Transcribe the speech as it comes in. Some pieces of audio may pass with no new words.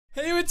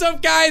Hey, what's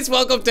up, guys?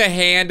 Welcome to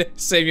Hand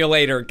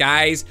Simulator.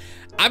 Guys,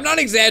 I'm not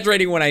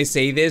exaggerating when I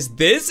say this.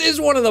 This is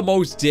one of the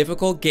most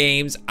difficult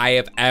games I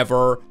have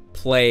ever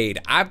played.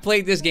 I've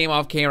played this game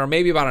off camera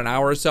maybe about an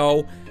hour or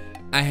so.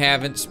 I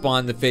haven't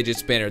spun the fidget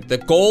spinner. The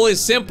goal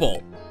is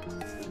simple.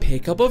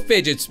 Pick up a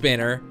fidget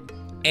spinner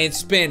and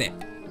spin it.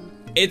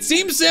 It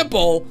seems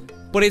simple,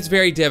 but it's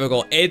very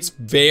difficult. It's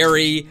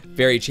very,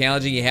 very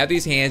challenging. You have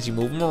these hands, you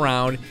move them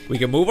around. We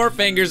can move our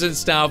fingers and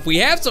stuff. We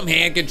have some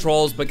hand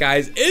controls, but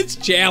guys, it's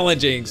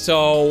challenging.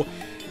 So,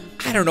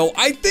 I don't know.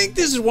 I think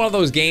this is one of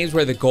those games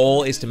where the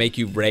goal is to make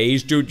you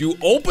rage. Dude, you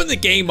open the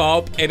game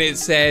up and it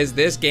says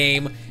this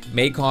game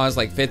may cause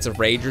like fits of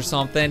rage or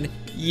something.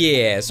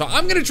 Yeah, so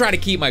I'm gonna try to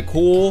keep my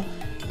cool.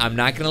 I'm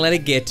not gonna let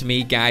it get to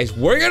me, guys.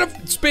 We're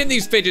gonna spin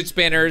these fidget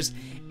spinners.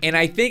 And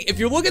I think if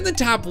you look at the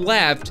top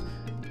left,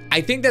 I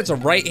think that's a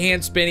right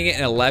hand spinning it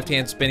and a left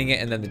hand spinning it,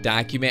 and then the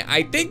document.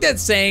 I think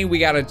that's saying we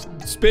gotta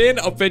spin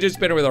a fidget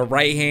spinner with our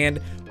right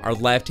hand, our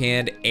left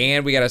hand,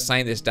 and we gotta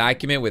sign this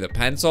document with a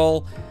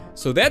pencil.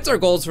 So that's our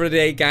goals for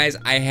today, guys.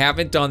 I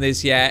haven't done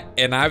this yet,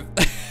 and I've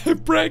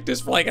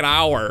practiced for like an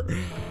hour.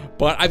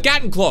 But I've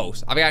gotten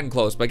close.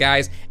 But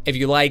guys, if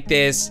you like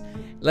this,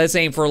 let's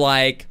aim for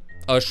like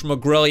a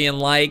schmagrillion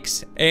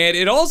likes. And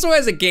it also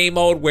has a game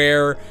mode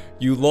where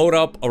you load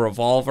up a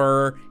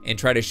revolver and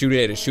try to shoot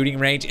it at a shooting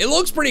range. It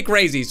looks pretty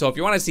crazy, so if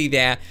you want to see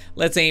that,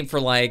 let's aim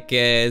for like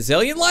a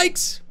zillion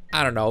likes.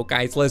 I don't know,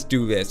 guys, let's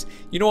do this.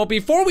 You know what,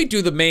 before we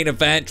do the main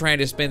event, trying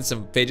to spin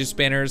some fidget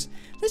spinners,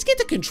 let's get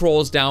the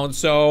controls down.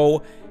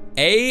 So,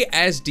 A,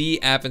 S, D,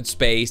 F, and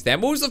space.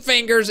 That moves the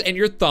fingers and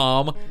your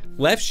thumb.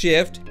 Left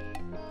shift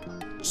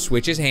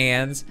switches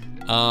hands.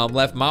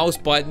 Left mouse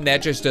button,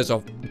 that just does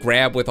a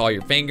grab with all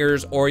your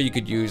fingers, or you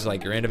could use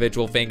like your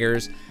individual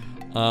fingers.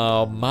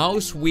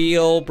 Mouse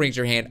wheel brings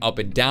your hand up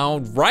and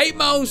down. Right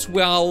mouse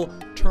while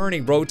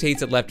turning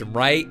rotates it left and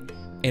right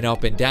and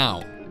up and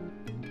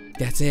down.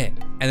 That's it.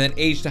 And then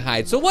H to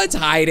hide. So let's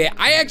hide it.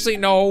 I actually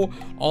know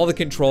all the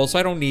controls, so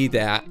I don't need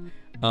that.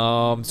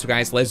 So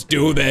guys, let's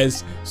do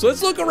this. So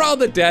let's look around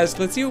the desk.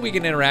 Let's see what we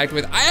can interact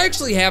with. I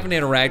actually haven't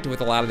interacted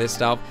with a lot of this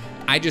stuff.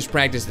 I just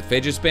practiced the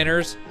fidget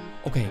spinners.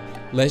 Okay,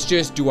 let's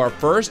just do our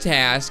first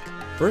task.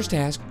 First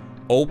task,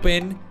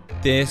 open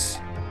this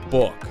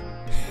book.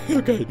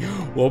 Okay,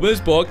 we'll open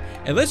this book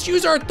and let's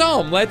use our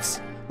thumb.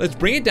 Let's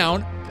bring it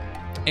down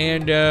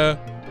and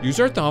use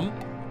our thumb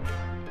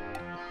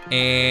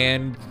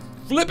and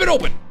flip it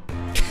open.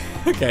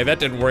 Okay, that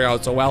didn't work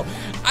out so well.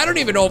 I don't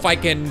even know if I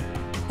can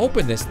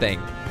open this thing.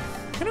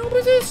 Can I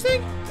open this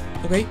thing?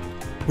 Okay,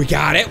 we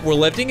got it. We're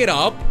lifting it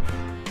up.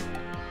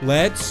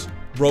 Let's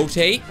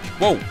rotate.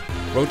 Whoa,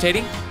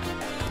 rotating.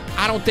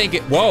 I don't think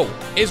it, whoa,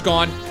 it's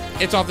gone.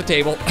 It's off the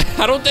table.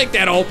 I don't think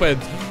that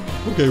opens.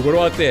 Okay, what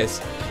about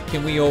this?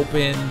 Can we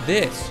open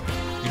this?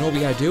 You know what we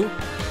gotta do?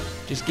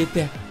 Just get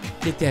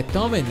that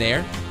thumb in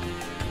there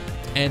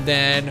and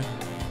then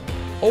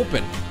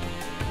open.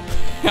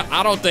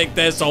 I don't think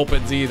this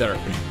opens either.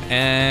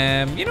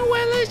 You know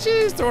what? Let's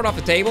just throw it off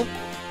the table.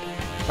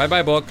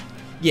 Bye-bye, book.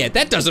 Yeah,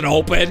 that doesn't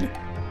open.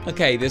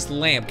 Okay, this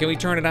lamp, can we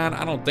turn it on?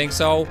 I don't think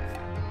so.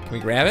 Can we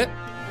grab it?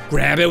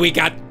 Grab it, we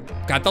got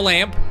the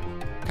lamp.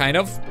 Kind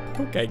of.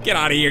 Okay, get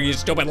out of here, you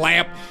stupid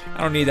lamp.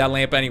 I don't need that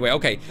lamp anyway.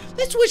 Okay,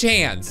 let's switch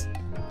hands.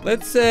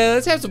 Let's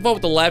have some fun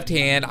with the left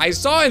hand. I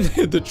saw in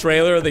the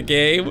trailer of the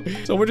game,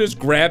 someone just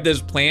grabbed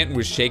this plant and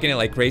was shaking it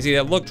like crazy.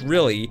 That looked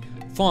really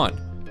fun.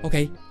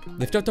 Okay,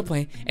 lift up the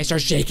plant and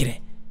start shaking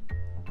it.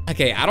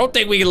 Okay, I don't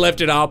think we can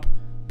lift it up,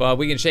 but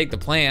we can shake the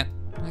plant.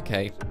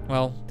 Okay,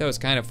 well, that was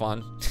kind of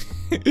fun.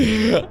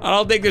 I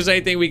don't think there's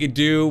anything we can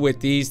do with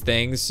these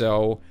things,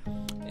 so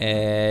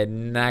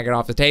knock it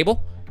off the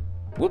table.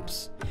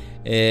 Whoops.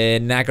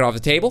 Knock it off the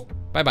table.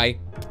 Bye-bye.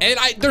 And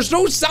there's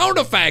no sound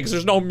effects.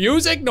 There's no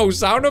music, no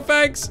sound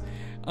effects.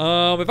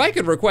 If I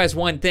could request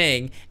one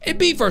thing, it'd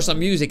be for some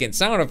music and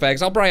sound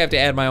effects. I'll probably have to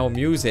add my own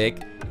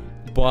music.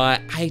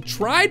 But I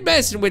tried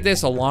messing with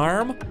this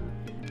alarm.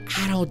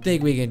 I don't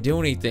think we can do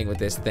anything with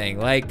this thing.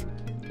 Like,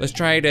 let's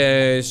try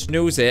to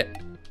snooze it.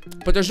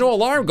 But there's no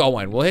alarm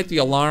going. We'll hit the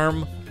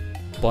alarm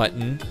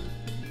button.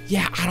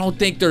 Yeah, I don't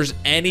think there's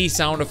any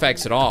sound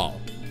effects at all.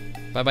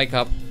 Bye-bye,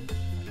 cup.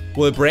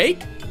 Will it break?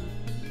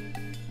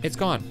 It's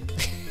gone.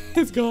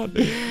 It's gone.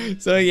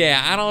 So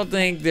yeah, I don't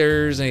think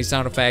there's any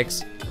sound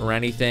effects or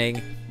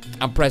anything.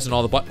 I'm pressing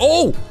all the buttons.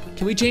 Oh,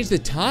 can we change the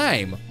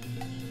time?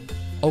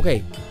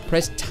 Okay,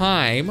 press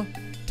time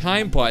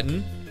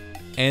button,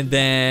 and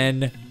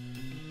then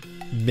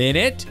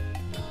minute,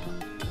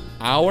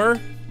 hour.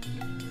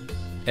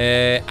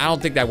 I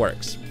don't think that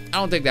works.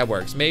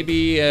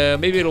 Maybe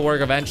it'll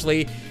work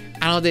eventually.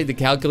 I don't think the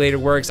calculator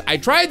works. I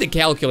tried the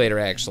calculator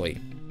actually.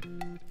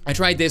 I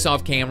tried this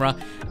off camera.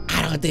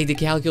 I don't think the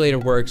calculator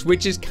works,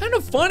 which is kind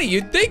of funny.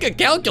 You'd think a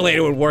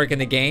calculator would work in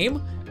the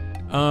game.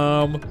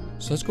 So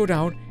let's go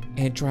down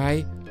and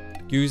try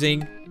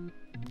using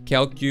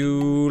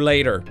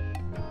calculator.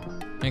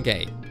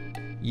 Okay.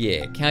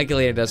 Yeah,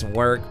 calculator doesn't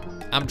work.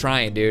 I'm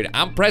trying, dude.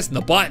 I'm pressing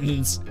the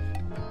buttons.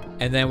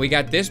 And then we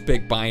got this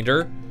big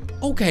binder.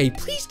 Okay,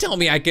 please tell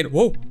me I can,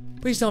 whoa.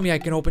 Please tell me I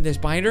can open this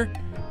binder.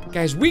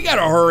 Guys, we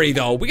gotta hurry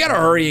though. We gotta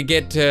hurry and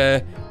get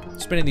to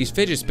spinning these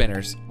fidget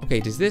spinners. Okay,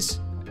 does this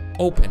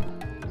open?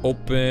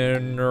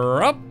 Open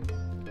her up.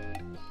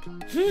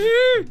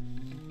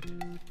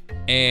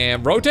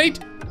 And rotate.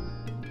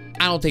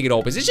 I don't think it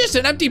opens. It's just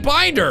an empty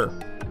binder.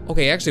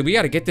 Okay, actually, we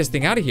gotta get this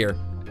thing out of here.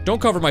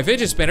 Don't cover my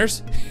fidget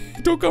spinners.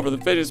 Don't cover the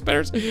fidget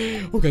spinners.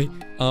 Okay,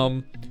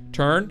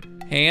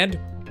 turn, hand,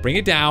 bring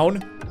it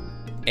down,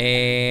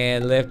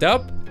 and lift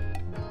up,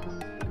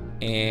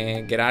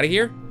 and get out of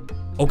here.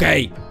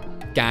 Okay,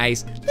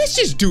 guys, let's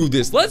just do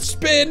this. Let's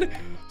spin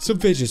some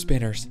fidget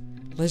spinners.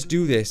 Let's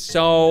do this.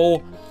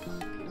 So,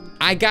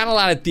 I got a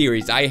lot of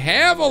theories. I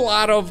have a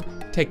lot of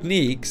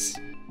techniques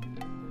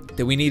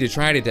that we need to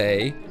try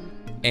today.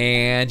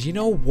 And you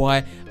know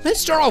what? Let's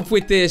start off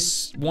with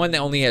this one that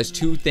only has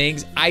 2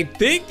 things. I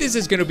think this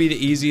is gonna be the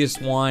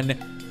easiest one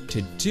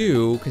to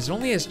do because it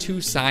only has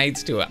 2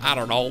 sides to it. I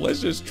don't know,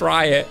 let's just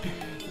try it.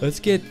 Let's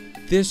get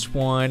this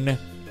one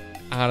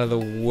out of the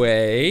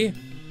way.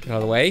 Get out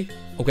of the way.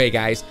 Okay,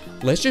 guys,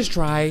 let's just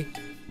try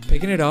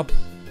picking it up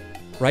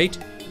right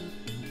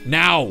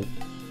now.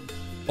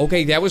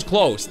 Okay, that was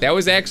close. That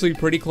was actually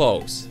pretty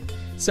close.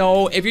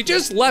 So if you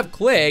just left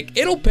click,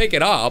 it'll pick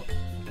it up.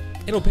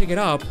 It'll pick it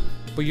up.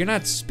 But you're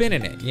not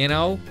spinning it, you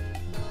know?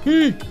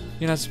 You're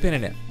not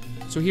spinning it.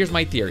 So here's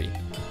my theory.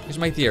 Here's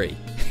my theory.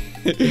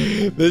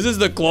 This is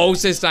the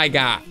closest I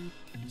got.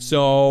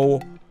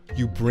 So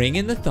you bring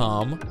in the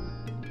thumb.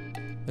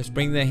 Let's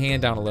bring the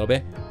hand down a little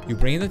bit. You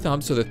bring in the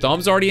thumb, so the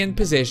thumb's already in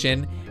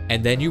position,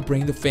 and then you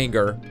bring the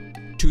finger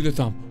to the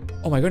thumb.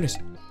 Oh my goodness.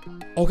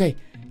 Okay,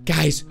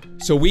 guys,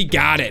 so we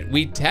got it.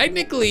 We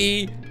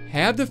technically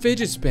have the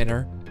fidget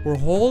spinner. We're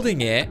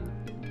holding it.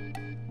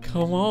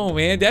 Come on,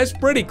 man. That's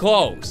pretty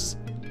close.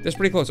 That's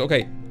pretty close.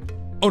 Okay.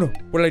 Oh no,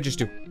 what did I just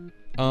do?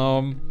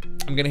 I'm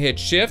gonna hit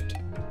shift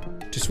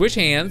to switch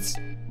hands,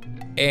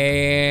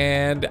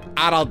 and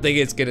I don't think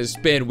it's gonna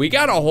spin. We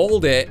gotta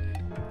hold it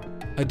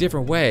a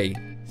different way.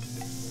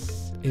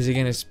 Is it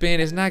gonna spin?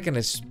 It's not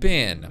gonna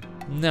spin.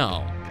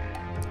 No.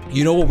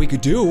 You know what we could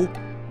do?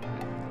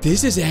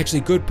 This is actually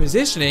good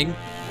positioning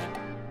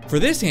for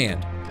this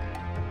hand.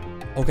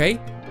 Okay.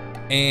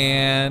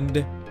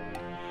 And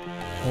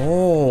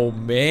oh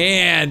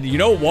man, you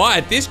know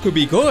what? This could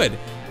be good.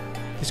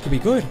 This could be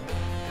good.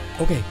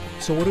 Okay,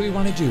 so what do we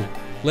want to do?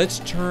 Let's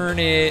turn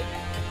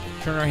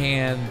our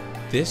hand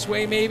this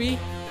way maybe?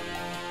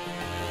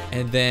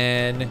 And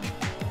then,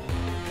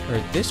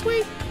 or this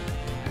way?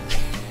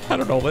 I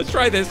don't know, let's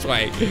try this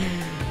way.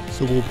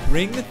 So we'll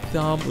bring the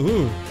thumb,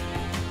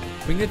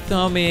 bring the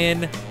thumb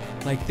in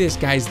like this.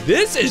 Guys,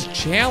 this is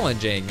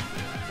challenging.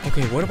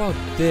 Okay, what about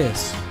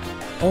this?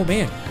 Oh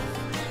man.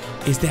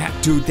 Is that,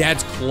 dude,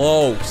 that's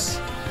close.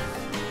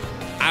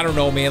 I don't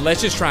know, man.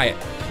 Let's just try it.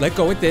 Let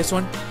go with this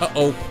one.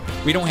 Uh-oh.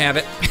 We don't have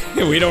it.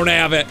 We don't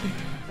have it.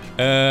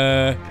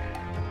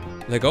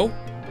 Let go.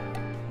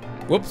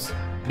 Whoops.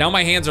 Now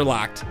my hands are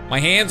locked. My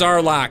hands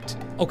are locked.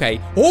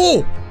 Okay.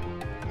 Oh!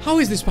 How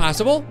is this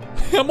possible?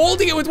 I'm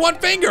holding it with one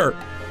finger.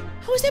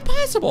 How is that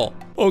possible?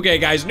 Okay,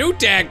 guys, new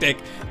tactic.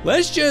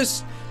 Let's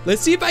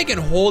see if I can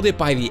hold it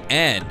by the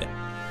end.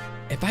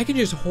 If I can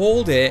just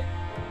hold it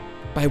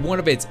by one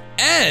of its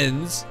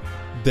ends,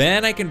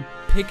 then I can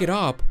pick it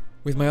up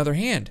with my other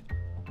hand.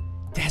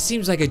 That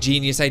seems like a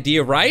genius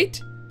idea, right?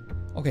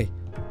 Okay.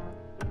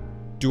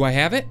 Do I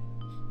have it?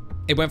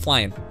 It went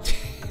flying.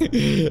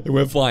 It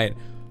went flying.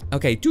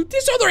 Okay, dude,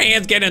 this other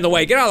hand's getting in the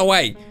way. Get out of the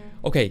way.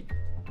 Okay.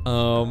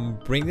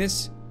 Bring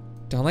this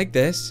down like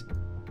this.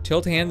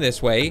 Tilt hand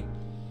this way.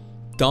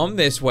 Thumb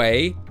this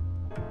way.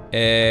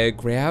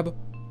 Grab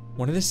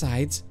one of the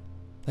sides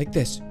like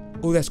this.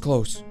 Oh, that's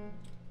close.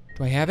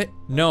 Do I have it?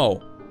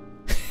 No.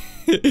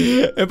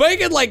 If I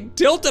could like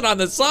tilt it on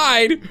the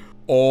side.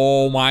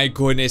 Oh my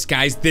goodness,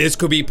 guys, this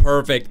could be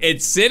perfect.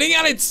 It's sitting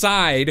on its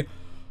side.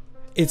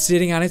 It's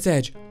sitting on its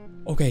edge.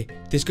 Okay,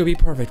 this could be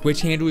perfect.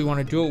 Which hand do we want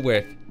to do it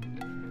with?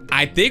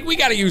 I think we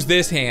gotta use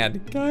this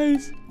hand.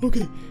 Guys,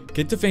 okay,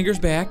 get the fingers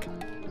back.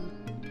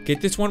 Get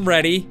this one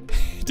ready.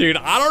 Dude,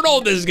 I don't know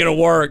if this is gonna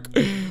work.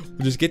 We'll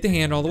just get the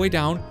hand all the way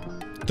down.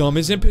 Thumb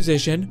is in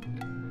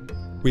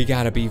position. We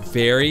gotta be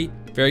very,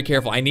 very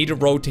careful. I need to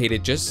rotate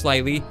it just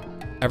slightly,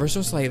 ever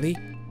so slightly.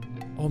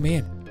 Oh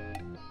man.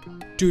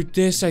 Dude,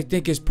 this I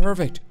think is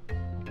perfect.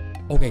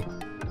 Okay,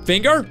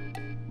 finger.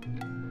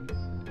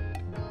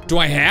 Do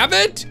I have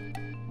it?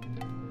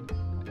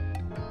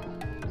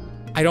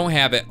 I don't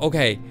have it.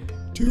 Okay.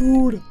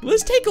 Dude,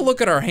 let's take a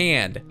look at our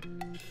hand.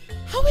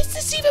 How is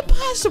this even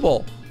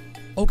possible?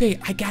 Okay,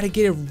 I gotta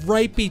get it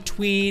right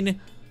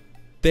between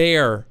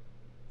there.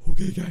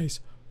 Okay, guys,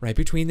 right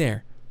between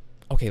there.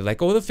 Okay, let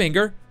go of the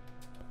finger.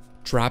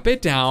 Drop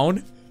it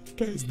down.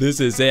 Guys,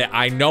 this is it.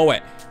 I know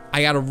it.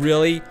 I got a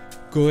really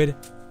good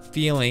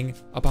feeling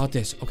about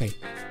this. Okay,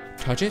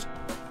 touch it.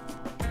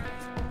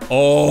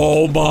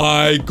 Oh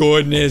my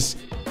goodness.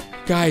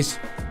 Guys,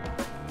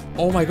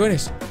 oh my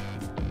goodness.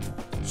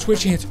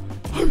 Switch hands.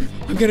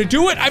 I'm gonna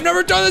do it. I've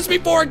never done this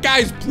before,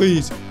 guys.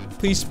 Please,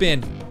 please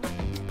spin.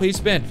 Please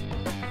spin.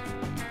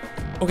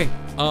 Okay,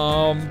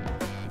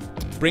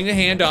 bring the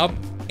hand up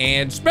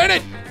and spin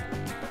it.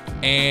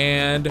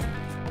 And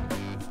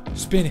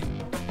spin it.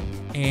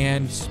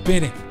 And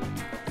spin it.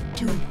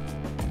 Dude.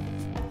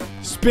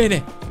 Spin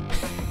it.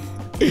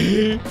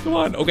 Come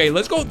on. Okay,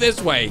 let's go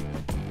this way.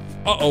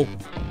 Uh-oh.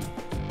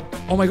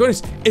 Oh my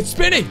goodness. It's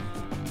spinning.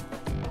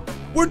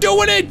 We're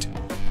doing it.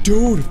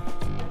 Dude.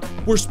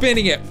 We're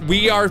spinning it.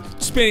 We are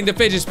spinning the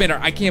fidget spinner.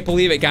 I can't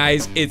believe it,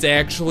 guys. It's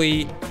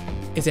actually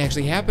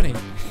happening.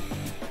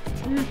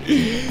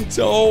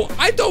 So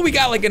I thought we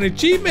got like an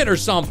achievement or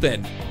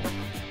something.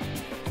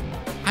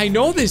 I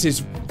know this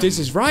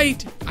is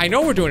right. I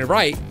know we're doing it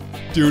right.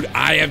 Dude,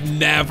 I have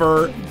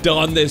never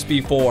done this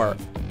before.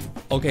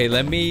 Okay,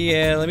 let me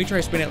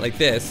try spinning it like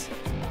this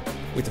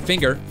with the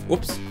finger.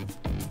 Whoops.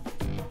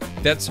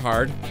 That's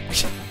hard.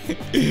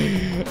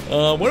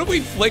 What if we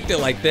flicked it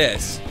like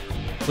this?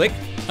 Flick.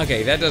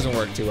 Okay, that doesn't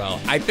work too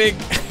well. I think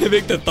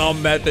the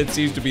thumb method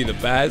seems to be the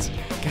best.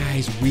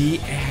 Guys, we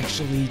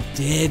actually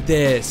did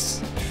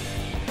this.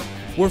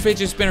 We're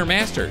fidget spinner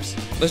masters.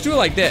 Let's do it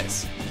like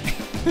this.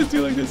 Let's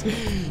do it like this.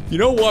 You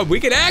know what? We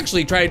could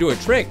actually try to do a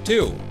trick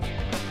too.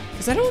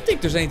 Because I don't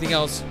think there's anything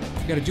else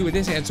we gotta do with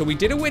this hand. So we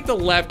did it with the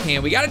left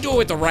hand. We gotta do it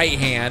with the right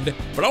hand.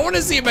 But I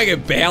wanna see if I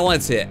can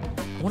balance it.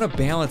 I wanna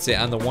balance it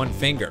on the one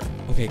finger.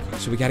 Okay,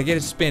 so we gotta get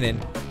it spinning.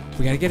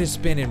 We gotta get it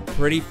spinning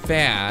pretty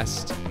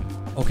fast.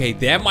 Okay,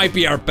 that might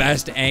be our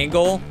best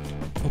angle.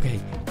 Okay,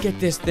 get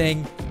this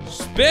thing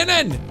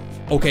spinning.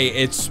 Okay,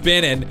 it's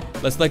spinning.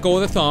 Let's let go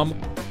of the thumb.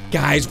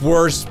 Guys,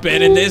 we're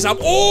spinning this. I'm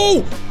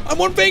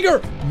one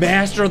finger.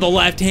 Master of the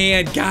left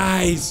hand,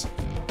 guys.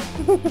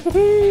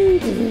 We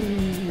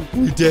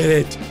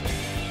did it.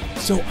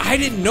 So I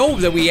didn't know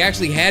that we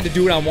actually had to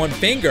do it on one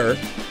finger.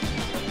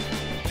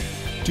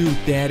 Dude,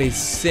 that is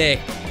sick.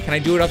 Can I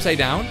do it upside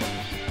down?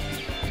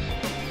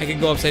 I can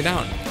go upside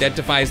down. That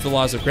defies the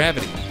laws of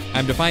gravity.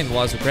 I'm defying the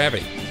laws of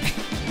gravity.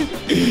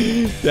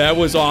 That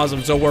was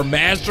awesome. So we're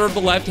master of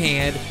the left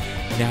hand.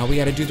 Now we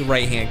gotta do the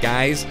right hand,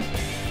 guys.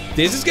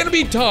 This is gonna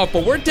be tough,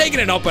 but we're taking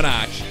it up a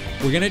notch.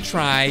 We're gonna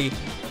try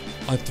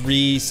a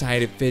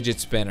 3-sided fidget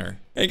spinner.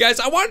 Hey guys,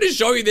 I wanted to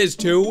show you this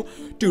too.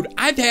 Dude,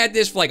 I've had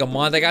this for like a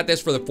month. I got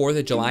this for the 4th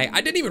of July.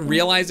 I didn't even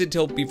realize it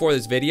till before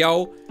this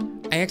video.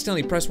 I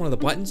accidentally pressed one of the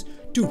buttons.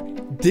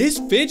 Dude, this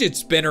fidget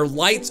spinner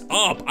lights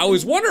up. I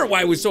was wondering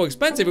why it was so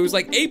expensive. It was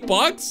like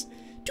 $8.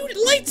 Dude, it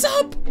lights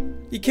up.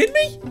 You kidding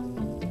me?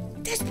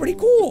 That's pretty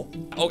cool.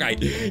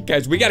 Okay,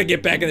 guys, we gotta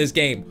get back in this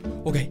game.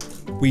 Okay,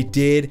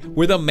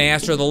 we're the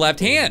master of the left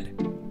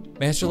hand.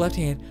 Master left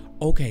hand.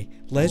 Okay,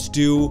 let's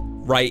do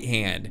right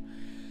hand.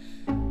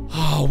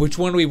 Oh, which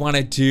one do we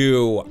wanna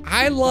do?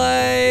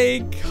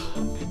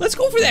 Let's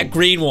go for that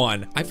green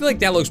one. I feel like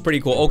that looks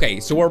pretty cool. Okay,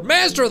 so we're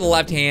master of the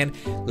left hand.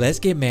 Let's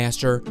get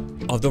master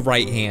of the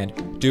right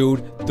hand.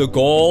 Dude, the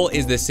goal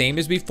is the same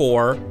as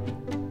before.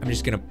 I'm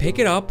just gonna pick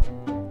it up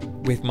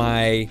with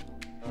my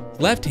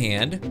left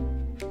hand,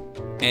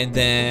 and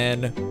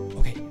then,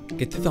 okay,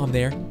 get the thumb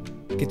there,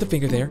 get the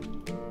finger there.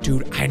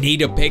 Dude, I need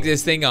to pick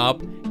this thing up,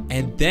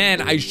 and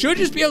then I should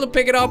just be able to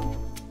pick it up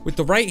with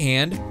the right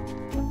hand.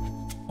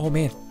 Oh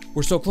man,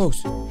 we're so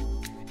close.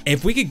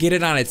 If we could get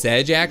it on its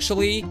edge,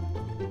 actually,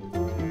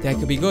 that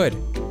could be good.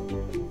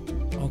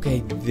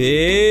 Okay,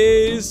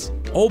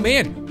 oh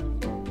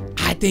man,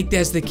 I think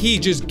that's the key,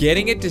 just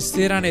getting it to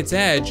sit on its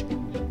edge.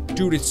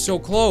 Dude, it's so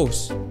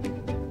close.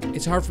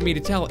 It's hard for me to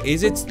tell.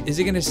 Is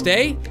it gonna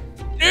stay?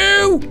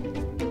 No!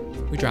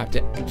 We dropped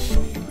it.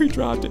 We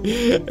dropped it.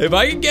 If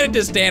I can get it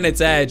to stay on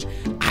its edge,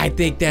 I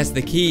think that's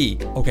the key.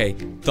 Okay,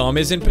 thumb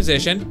is in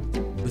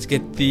position. Let's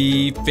get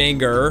the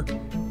finger.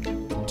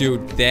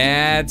 Dude,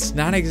 that's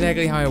not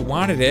exactly how I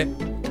wanted it,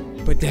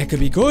 but that could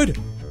be good.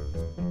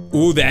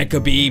 Ooh, that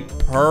could be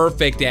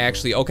perfect,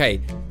 actually. Okay,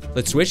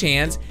 let's switch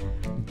hands.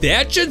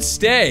 That should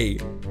stay.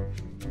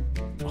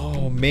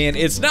 Oh man,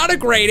 it's not a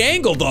great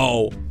angle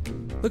though.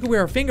 Look at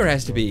where our finger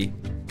has to be.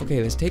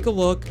 Okay, let's take a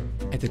look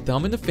at the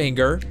thumb and the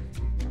finger.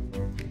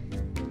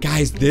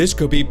 Guys, this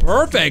could be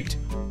perfect.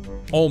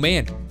 Oh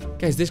man,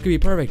 guys, this could be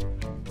perfect.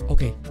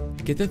 Okay,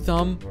 get the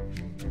thumb.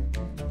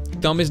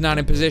 Thumb is not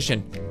in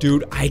position.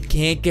 Dude, I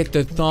can't get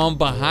the thumb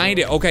behind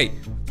it. Okay,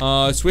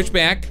 switch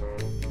back.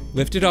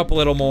 Lift it up a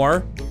little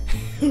more.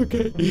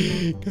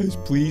 Okay, guys,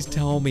 please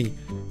tell me.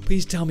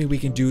 Please tell me we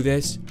can do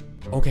this.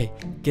 Okay,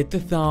 get the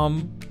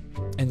thumb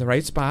in the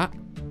right spot.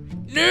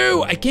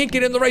 No, I can't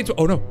get in the right spot.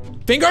 Oh no,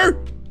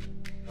 finger!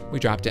 We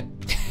dropped it.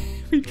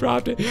 We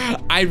dropped it.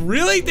 I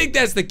really think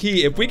that's the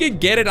key. If we could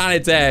get it on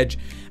its edge,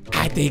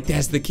 I think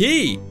that's the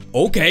key.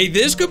 Okay,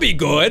 this could be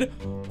good.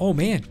 Oh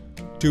man,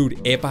 dude,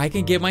 if I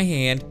can get my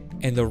hand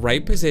in the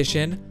right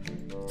position,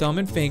 thumb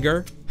and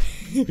finger,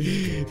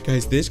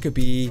 guys, this could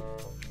be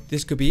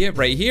it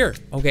right here.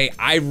 Okay,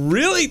 I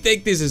really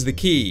think this is the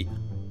key.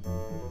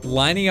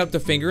 Lining up the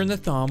finger and the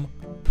thumb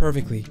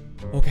perfectly.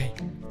 Okay,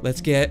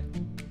 let's get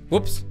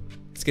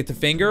the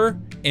finger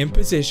in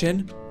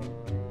position.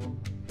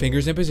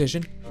 Fingers in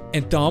position.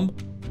 And thumb.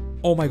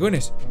 Oh my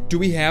goodness. Do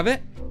we have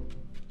it?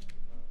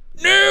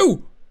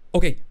 No!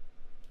 Okay.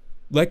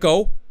 Let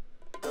go.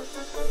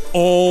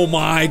 Oh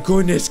my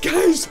goodness,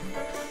 guys.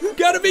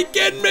 gotta be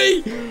kidding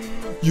me.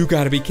 You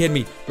gotta be kidding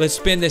me. Let's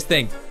spin this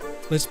thing.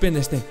 Let's spin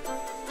this thing.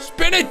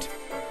 Spin it.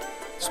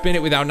 Spin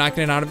it without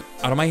knocking it out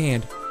of my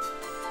hand.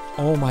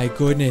 Oh my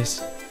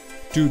goodness.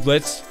 Dude,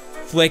 let's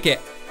flick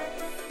it.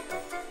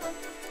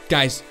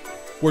 Guys,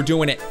 we're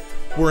doing it.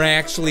 We're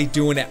actually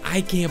doing it.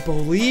 I can't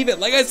believe it.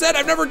 Like I said,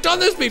 I've never done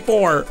this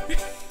before.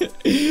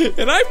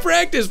 And I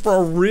practiced for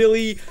a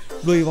really,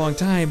 really long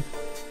time.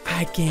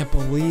 I can't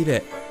believe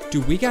it.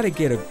 Dude, we gotta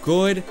get a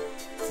good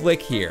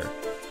flick here.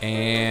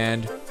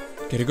 And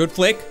get a good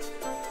flick.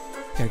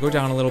 Gotta go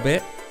down a little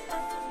bit.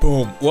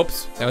 Boom.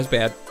 Whoops, that was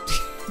bad.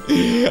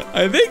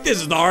 I think this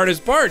is the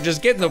hardest part,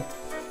 just getting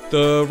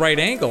the right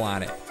angle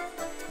on it.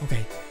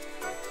 Okay.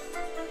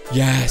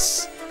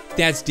 Yes,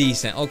 that's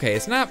decent. Okay,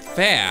 it's not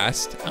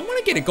fast. I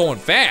wanna get it going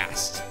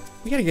fast.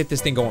 We gotta get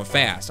this thing going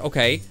fast.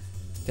 Okay,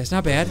 that's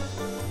not bad.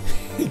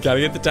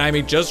 Gotta get the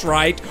timing just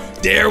right.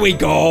 There we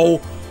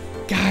go.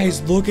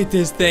 Guys, look at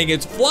this thing,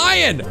 it's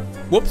flying.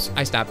 Whoops,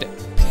 I stopped it.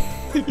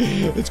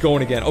 It's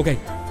going again, okay.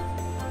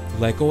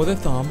 Let go of the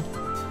thumb.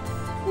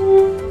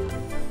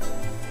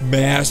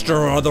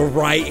 Master of the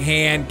right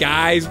hand,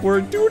 guys.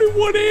 We're doing it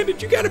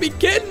one-handed. You gotta be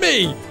kidding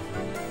me.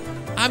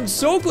 I'm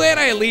so glad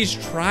I at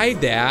least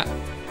tried that.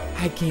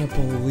 I can't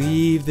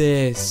believe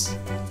this.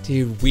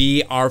 Dude,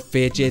 we are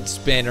fidget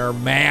spinner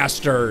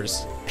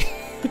masters.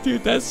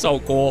 Dude, that's so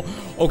cool.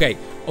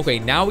 Okay,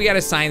 now we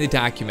gotta sign the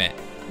document.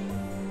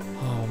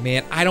 Oh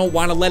man, I don't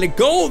wanna let it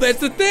go. That's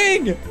the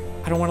thing.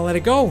 I don't wanna let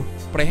it go,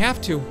 but I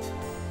have to.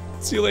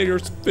 See you later,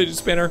 fidget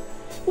spinner.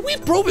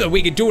 We've proven that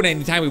we can do it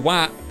anytime we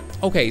want.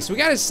 Okay, so we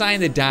gotta sign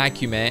the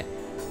document.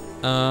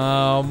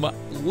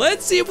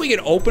 Let's see if we can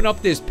open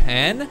up this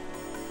pen.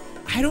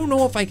 I don't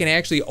know if I can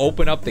actually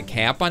open up the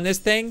cap on this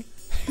thing.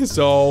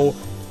 So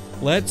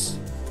let's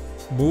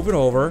move it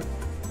over.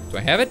 Do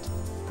I have it?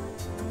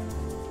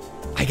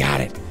 I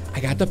got it. I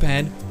got the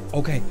pen.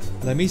 Okay,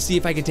 let me see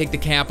if I can take the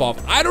cap off.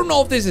 I don't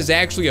know if this is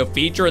actually a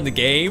feature in the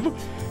game,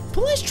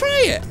 but let's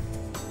try it.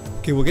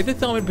 Okay, we'll get the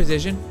thumb in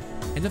position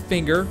and the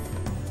finger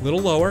a little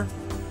lower.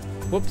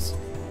 Whoops.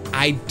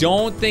 I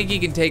don't think he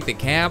can take the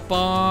cap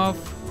off.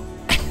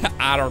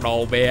 I don't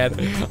know, man.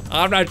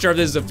 I'm not sure if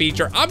this is a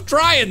feature. I'm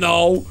trying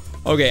though.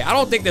 Okay, I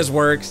don't think this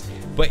works,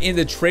 but in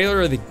the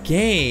trailer of the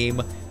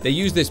game, they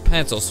use this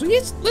pencil. So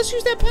yes, let's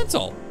use that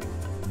pencil.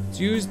 Let's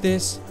use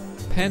this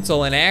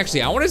pencil, and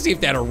actually, I wanna see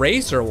if that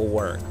eraser will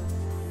work.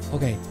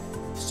 Okay,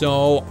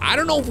 so I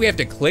don't know if we have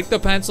to click the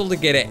pencil to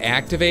get it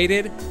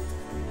activated.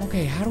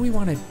 Okay, how do we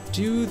wanna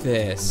do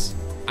this?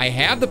 I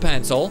have the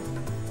pencil.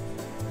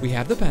 We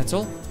have the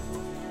pencil.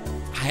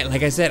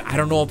 Like I said, I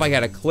don't know if I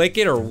gotta click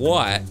it or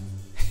what.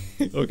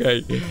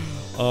 Okay,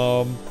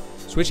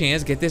 switch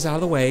hands, get this out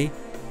of the way.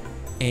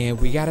 And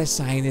we gotta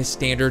sign this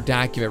standard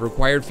document,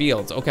 required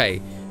fields,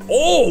 okay.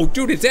 Oh,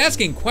 dude, it's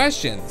asking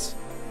questions.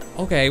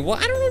 Okay, well,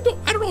 I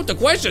don't know what the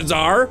questions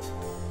are.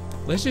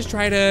 Let's just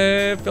try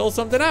to fill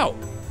something out.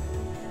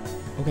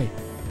 Okay,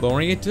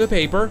 lowering it to the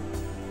paper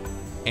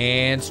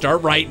and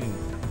start writing.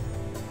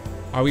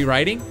 Are we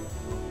writing?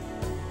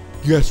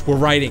 Yes, we're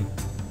writing.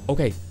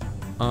 Okay,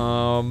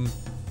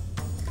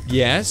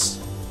 yes.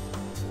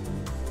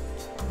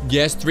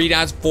 Yes, 3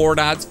 dots, 4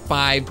 dots,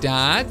 5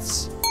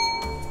 dots.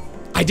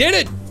 I did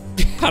it!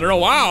 I don't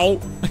know how.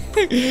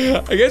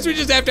 I guess we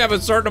just have to have a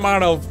certain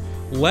amount of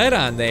lead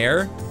on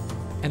there,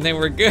 and then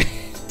we're good.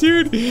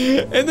 Dude,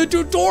 in the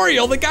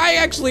tutorial, the guy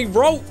actually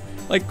wrote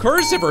like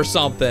cursive or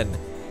something.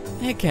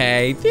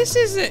 Okay, this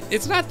isn't,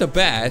 it's not the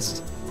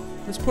best.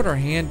 Let's put our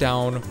hand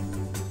down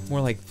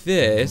more like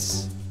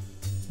this.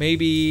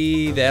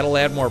 Maybe that'll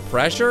add more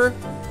pressure.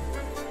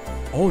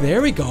 Oh,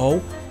 there we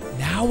go.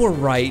 Now we're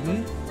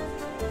writing.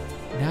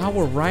 Now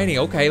we're writing.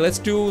 Okay, let's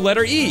do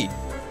letter E.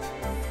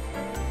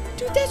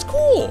 Dude, that's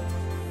cool.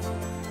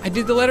 I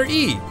did the letter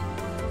E.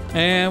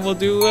 And we'll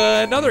do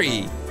another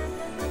E.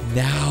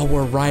 Now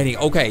we're writing.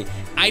 Okay,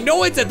 I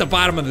know it's at the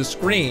bottom of the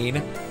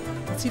screen.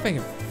 Let's see if I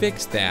can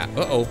fix that.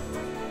 Uh-oh.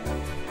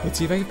 Let's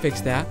see if I can fix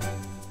that.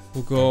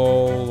 We'll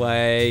go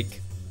like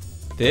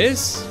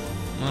this.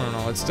 I don't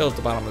know, it's still at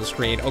the bottom of the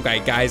screen. Okay,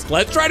 guys,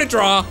 let's try to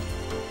draw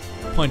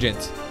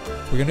Pungence.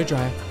 We're gonna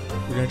draw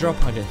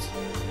Pungence.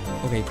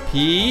 Okay,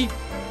 P.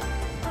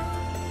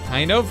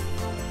 Kind of.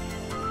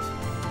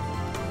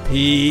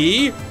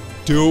 P.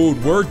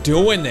 Dude, we're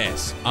doing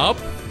this. Up,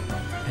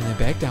 and then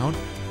back down.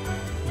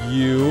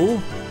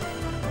 U.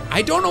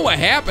 I don't know what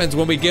happens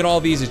when we get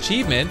all these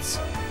achievements.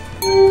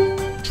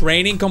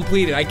 Training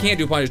completed. I can't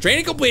do Pungence.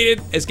 Training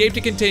completed. Escape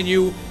to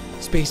continue.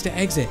 Space to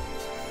exit.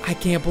 I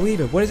can't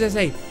believe it. What does that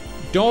say?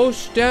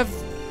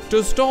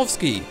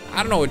 Dostovsky.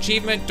 I don't know.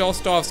 Achievement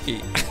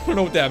Dostovsky. I don't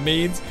know what that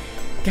means.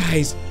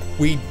 Guys,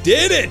 we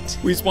did it.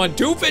 We spun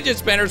 2 fidget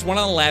spinners, one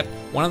on the left,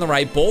 one on the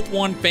right, both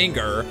one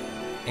finger,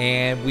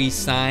 and we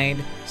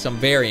signed some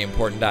very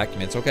important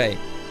documents. Okay,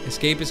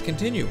 escape is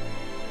continue.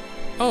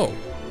 Oh,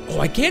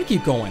 I can't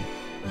keep going.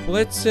 Well,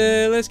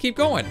 let's keep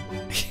going.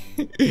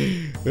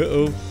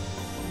 Uh-oh.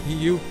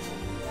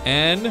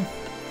 N.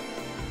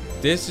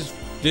 This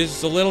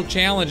is a little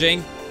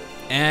challenging.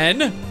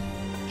 N.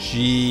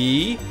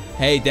 G.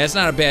 Hey, that's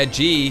not a bad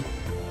G.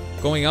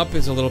 Going up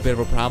is a little bit of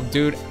a problem.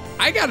 Dude,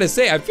 I gotta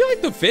say, I feel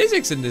like the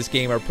physics in this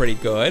game are pretty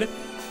good.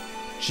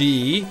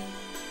 G.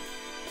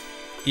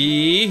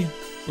 E.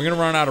 We're gonna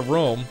run out of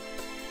room.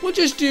 We'll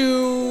just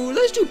do,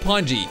 let's do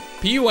Pungy.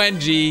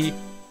 Pungy.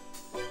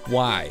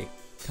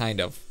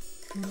 Kind of.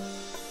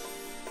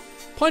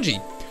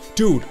 Pungy.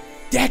 Dude,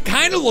 that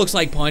kind of looks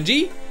like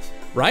Pungy,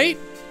 right?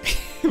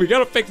 We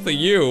gotta fix the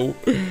U.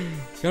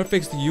 Gotta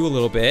fix the U a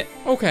little bit.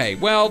 Okay,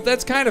 well,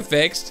 that's kind of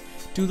fixed.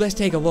 Dude, let's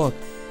take a look.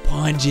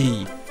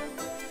 Pungy.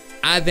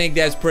 I think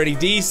that's pretty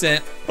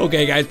decent.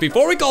 Okay, guys,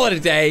 before we call it a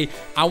day,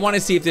 I want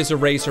to see if this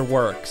eraser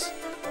works.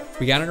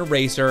 We got an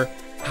eraser.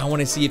 I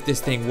want to see if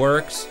this thing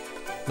works.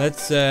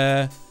 Let's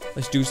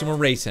do some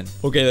erasing.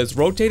 Okay, let's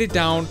rotate it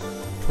down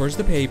towards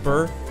the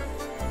paper.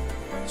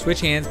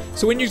 Switch hands.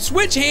 So when you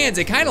switch hands,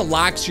 it kind of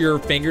locks your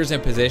fingers in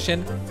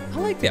position. I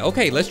like that.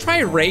 Okay, let's try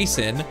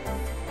erasing.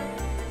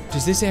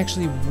 Does this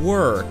actually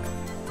work?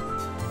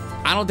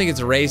 I don't think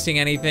it's erasing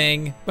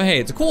anything, but hey,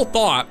 it's a cool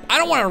thought. I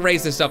don't want to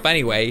erase this stuff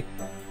anyway.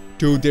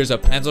 Dude, there's a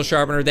pencil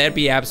sharpener. That'd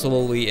be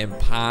absolutely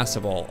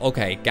impossible.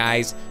 Okay,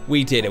 guys,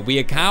 we did it. We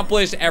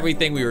accomplished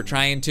everything we were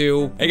trying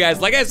to. Hey,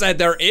 guys, like I said,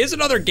 there is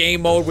another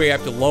game mode where you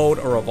have to load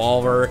a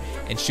revolver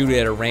and shoot it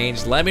at a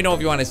range. Let me know if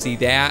you want to see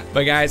that.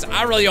 But, guys,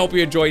 I really hope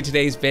you enjoyed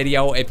today's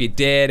video. If you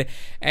did,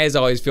 as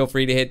always, feel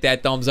free to hit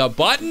that thumbs up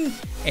button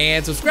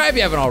and subscribe if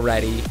you haven't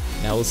already.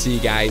 And I will see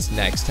you guys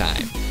next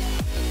time.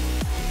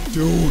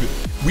 Dude,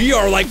 we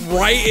are, like,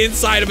 right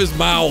inside of his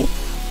mouth.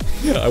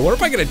 I wonder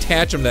if I can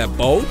attach him to that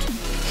boat.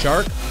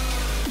 Shark,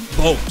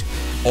 boat.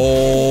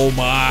 Oh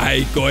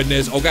my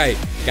goodness. Okay,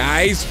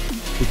 guys,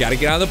 we gotta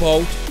get on the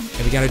boat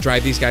and we gotta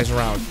drive these guys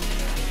around.